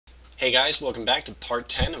Hey guys, welcome back to part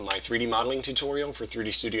 10 of my 3D modeling tutorial for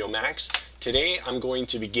 3D Studio Max. Today I'm going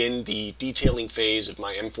to begin the detailing phase of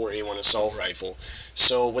my M4A1 assault rifle.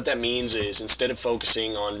 So what that means is instead of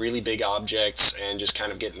focusing on really big objects and just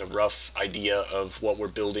kind of getting a rough idea of what we're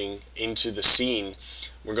building into the scene,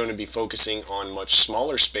 we're going to be focusing on much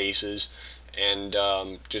smaller spaces and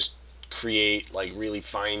just create like really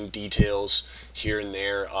fine details here and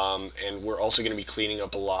there, and we're also going to be cleaning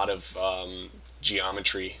up a lot of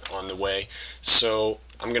geometry on the way. So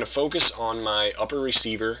I'm going to focus on my upper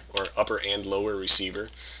receiver, or upper and lower receiver,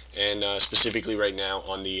 and specifically right now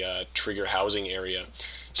on the trigger housing area.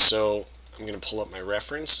 So I'm going to pull up my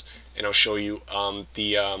reference and I'll show you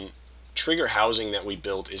the trigger housing that we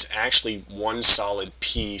built is actually one solid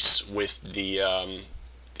piece with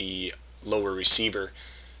the lower receiver.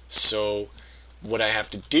 So what I have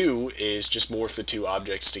to do is just morph the two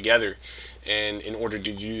objects together, and in order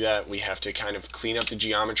to do that we have to kind of clean up the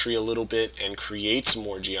geometry a little bit and create some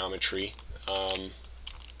more geometry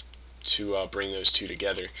to bring those two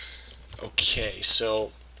together. Okay,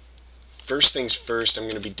 so first things first, I'm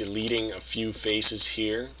going to be deleting a few faces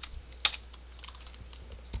here.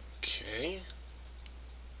 Okay,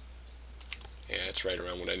 yeah, that's right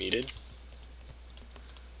around what I needed.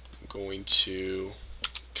 I'm going to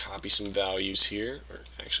copy some values here, or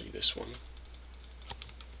actually this one.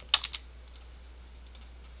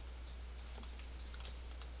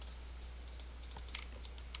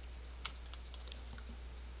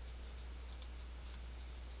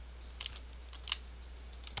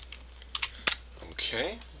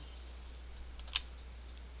 Okay.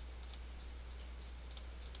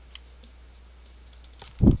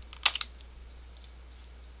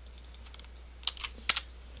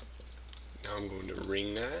 Now I'm going to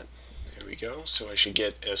ring that. There we go. So I should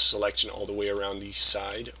get a selection all the way around the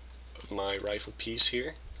side of my rifle piece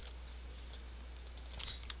here.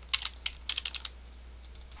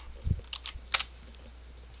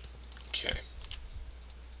 Okay.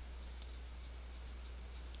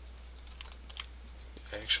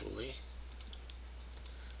 Actually,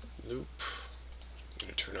 loop. I'm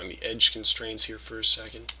going to turn on the edge constraints here for a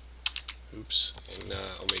second. Oops. And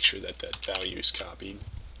I'll make sure that that value is copied.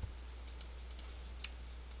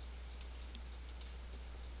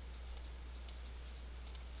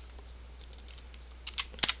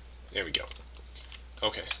 There we go.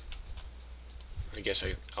 Okay. I guess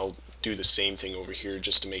I'll do the same thing over here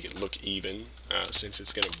just to make it look even, since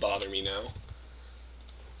it's going to bother me now.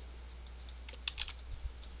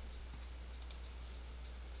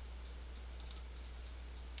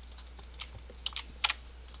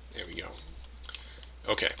 There we go.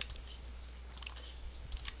 Okay.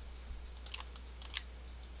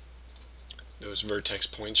 Those vertex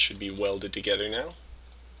points should be welded together now.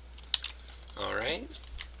 Alright.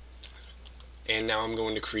 And now I'm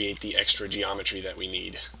going to create the extra geometry that we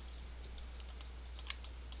need.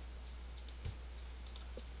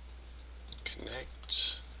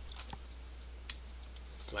 Connect.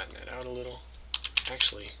 Flatten that out a little.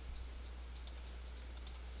 Actually,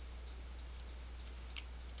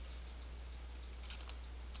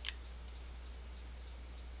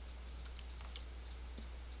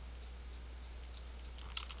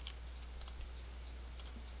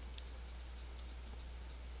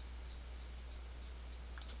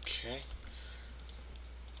 okay.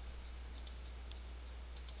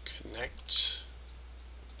 Connect.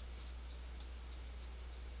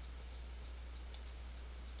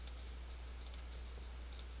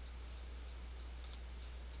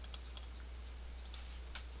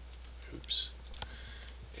 Oops.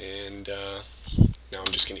 And now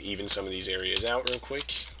I'm just going to even some of these areas out real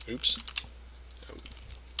quick. Oops.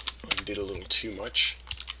 I did a little too much.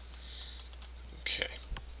 Okay.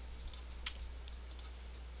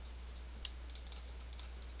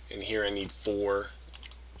 And here I need 4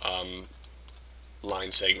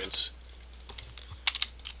 line segments.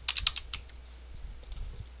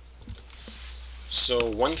 So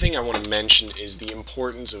one thing I want to mention is the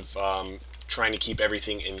importance of trying to keep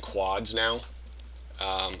everything in quads now.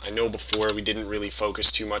 I know before we didn't really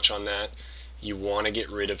focus too much on that. You want to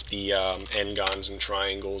get rid of the n-gons and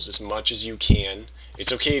triangles as much as you can.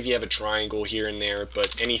 It's okay if you have a triangle here and there,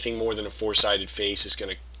 but anything more than a 4-sided face is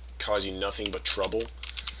going to cause you nothing but trouble.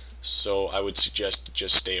 So I would suggest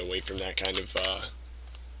just stay away from that kind of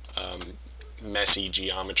messy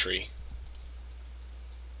geometry.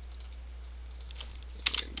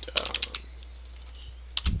 And,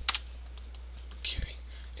 okay,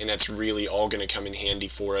 and that's really all going to come in handy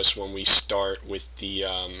for us when we start with the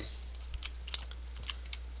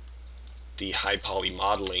high poly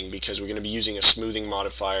modeling, because we're going to be using a smoothing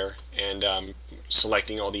modifier, and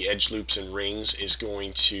selecting all the edge loops and rings is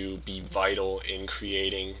going to be vital in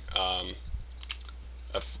creating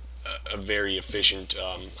a very efficient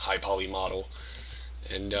high poly model,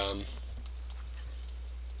 and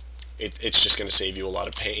it's just going to save you a lot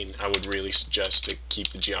of pain. I would really suggest to keep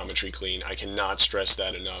the geometry clean. I cannot stress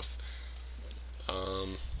that enough.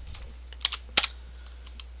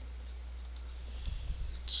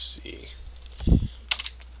 Let's see.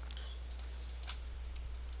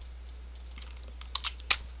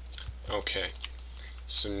 Okay,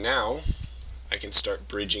 so now I can start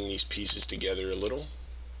bridging these pieces together a little.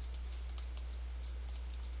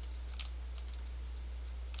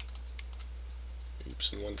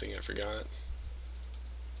 Oops, and one thing I forgot.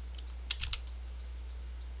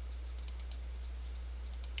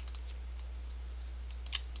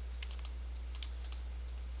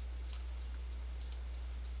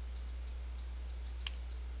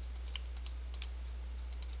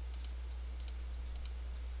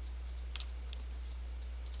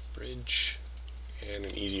 Bridge, and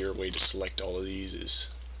an easier way to select all of these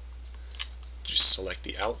is just select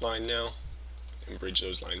the outline now and bridge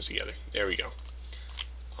those lines together. There we go.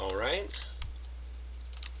 Alright,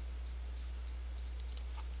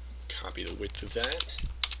 copy the width of that.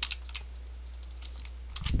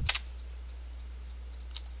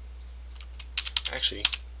 Actually,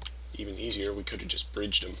 even easier, we could have just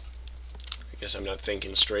bridged them. I guess I'm not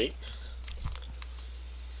thinking straight.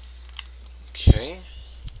 Okay.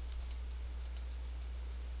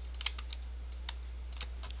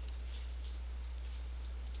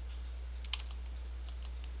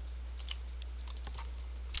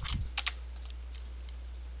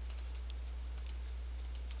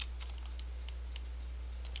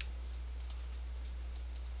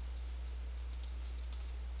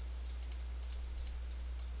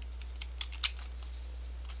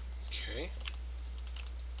 Okay.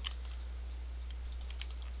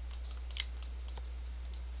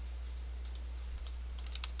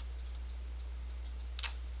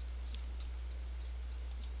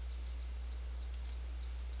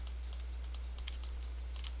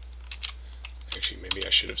 Actually, maybe I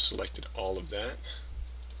should have selected all of that.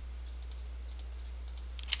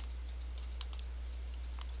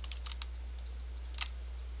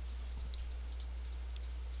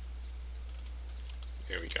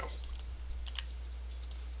 There we go.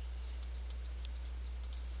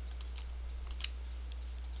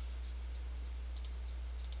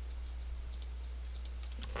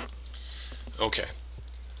 Okay.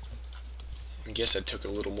 I guess that took a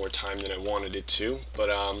little more time than I wanted it to, but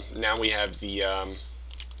now we have the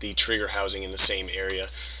trigger housing in the same area,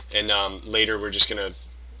 and later we're just gonna,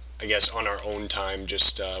 I guess, on our own time,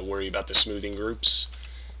 just worry about the smoothing groups.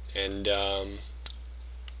 And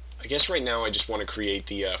I guess right now I just want to create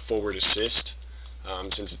the forward assist,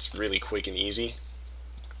 since it's really quick and easy.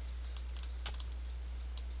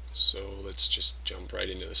 So let's just jump right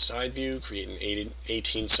into the side view, create an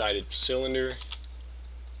 18-sided cylinder.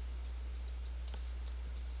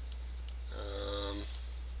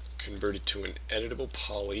 Convert it to an editable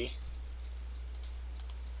poly.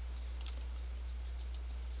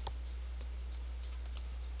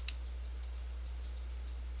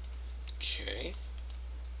 Okay.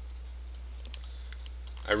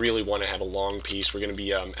 I really want to have a long piece. We're going to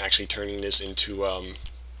be actually turning this into,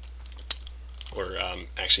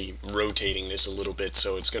 actually rotating this a little bit,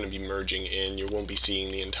 so it's going to be merging in. You won't be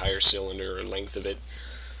seeing the entire cylinder or length of it.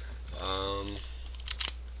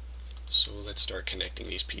 So let's start connecting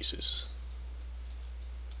these pieces.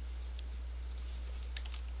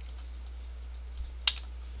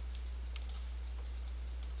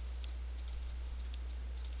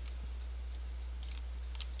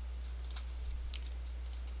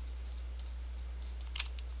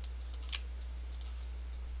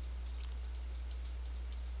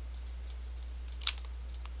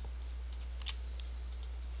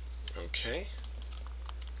 Okay.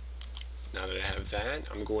 Now that I have that,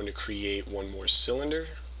 I'm going to create one more cylinder.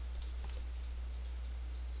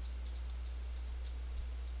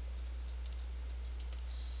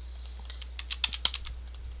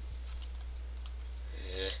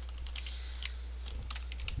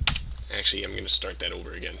 Actually, I'm going to start that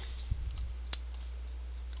over again.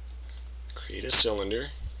 Create a cylinder.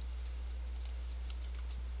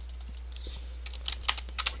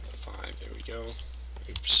 0.5, there we go.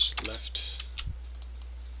 Oops, left.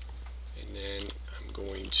 And then I'm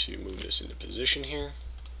going to move this into position here.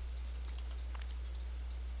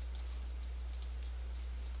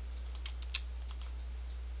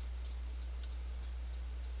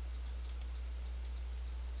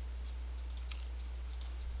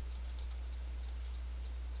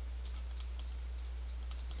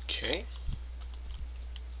 Okay.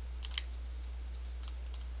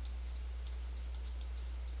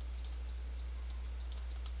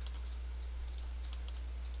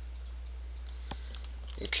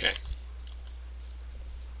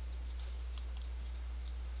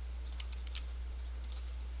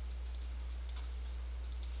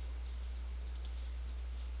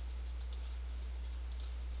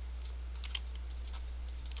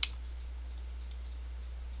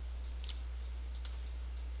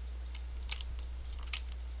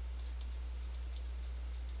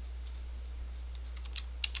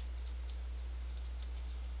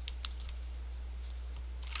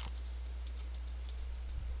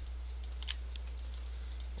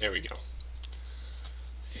 There we go.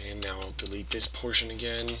 And now I'll delete this portion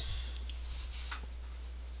again.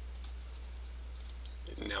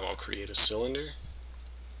 And now I'll create a cylinder.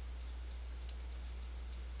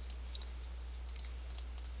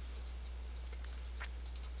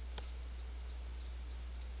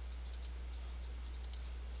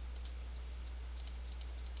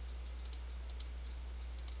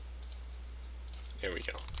 There we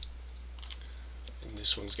go. And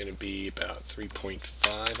this one's going to be about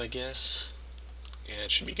 3.5, I guess. Yeah,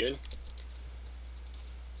 it should be good.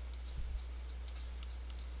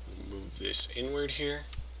 We'll move this inward here.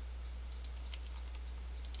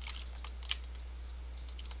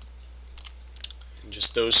 And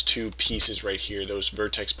just those two pieces right here, those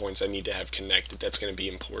vertex points I need to have connected. That's going to be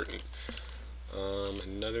important.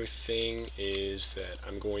 Another thing is that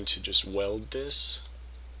I'm going to just weld this.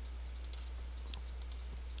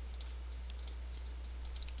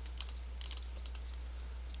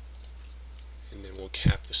 And then we'll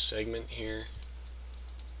cap the segment here.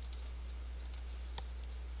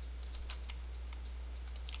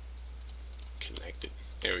 Connect it.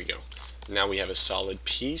 There we go. Now we have a solid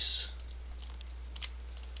piece.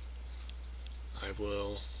 I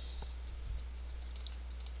will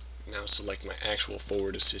now select my actual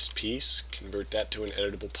forward assist piece, convert that to an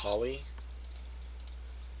editable poly,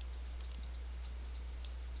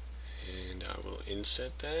 and I will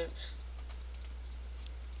inset that,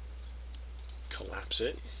 collapse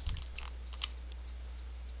it,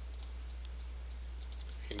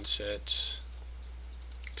 inset,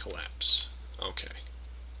 collapse. Okay.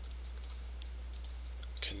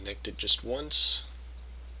 Connect it just once.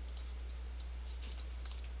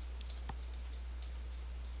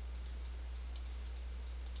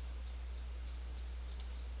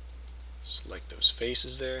 Select those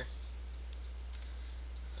faces there.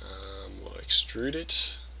 We'll extrude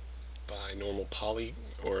it by normal poly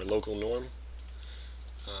or local norm.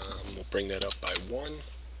 We'll bring that up by 1.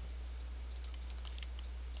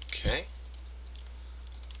 Okay.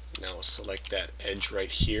 Now I'll select that edge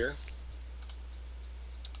right here.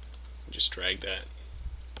 And just drag that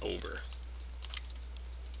over.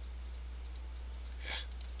 Yeah.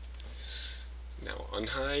 Now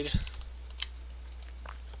unhide.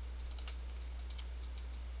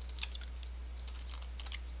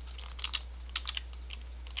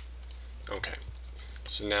 Okay,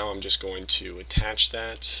 so now I'm just going to attach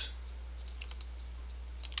that,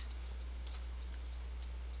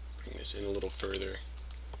 bring this in a little further,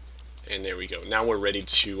 and there we go. Now we're ready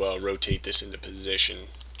to rotate this into position.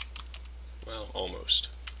 Well,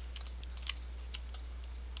 almost.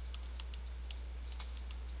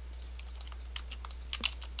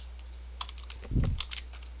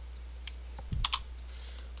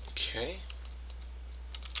 Okay.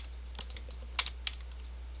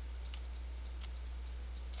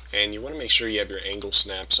 And you want to make sure you have your angle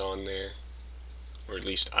snaps on there, or at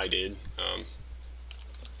least I did.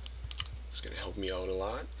 It's going to help me out a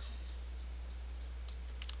lot.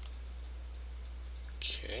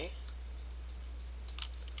 Okay.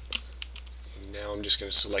 And now I'm just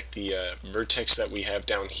going to select the vertex that we have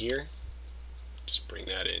down here. Just bring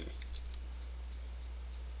that in.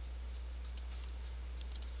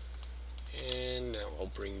 And now I'll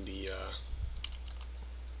bring the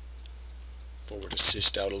forward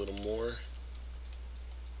assist out a little more.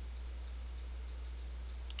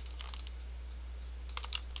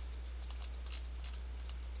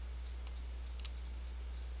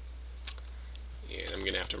 And I'm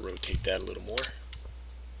going to have to rotate that a little more.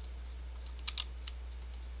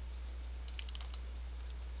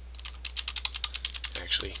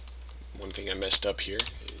 Actually, one thing I messed up here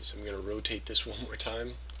is I'm going to rotate this one more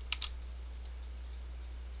time.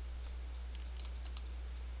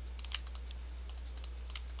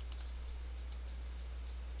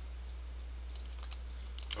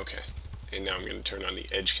 Okay, and now I'm going to turn on the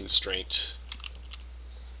edge constraint.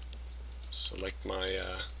 Select my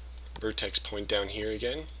vertex point down here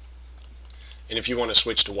again. And if you want to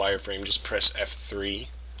switch to wireframe, just press F3.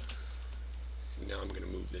 And now I'm going to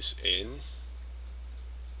move this in.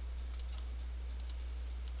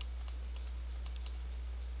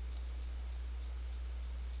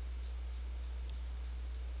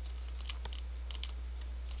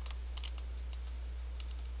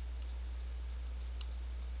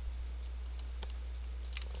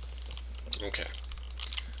 Okay.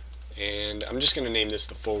 And I'm just going to name this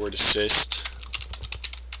the forward assist.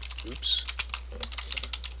 Oops.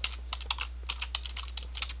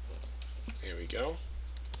 There we go.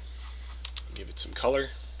 Give it some color.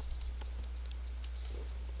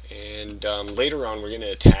 And later on we're going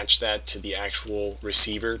to attach that to the actual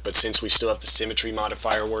receiver, but since we still have the symmetry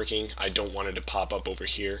modifier working, I don't want it to pop up over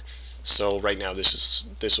here. So right now this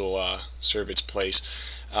will serve its place.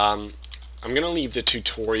 I'm going to leave the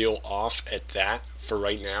tutorial off at that for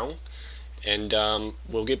right now, and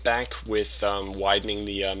we'll get back with widening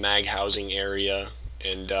the mag housing area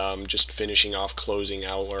and just finishing off closing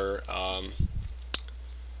our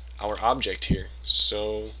object here.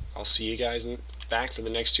 So I'll see you guys back for the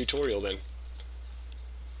next tutorial then.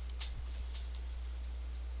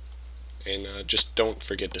 And just don't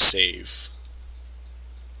forget to save.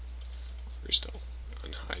 First I'll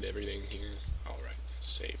unhide everything here. Alright,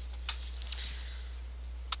 save.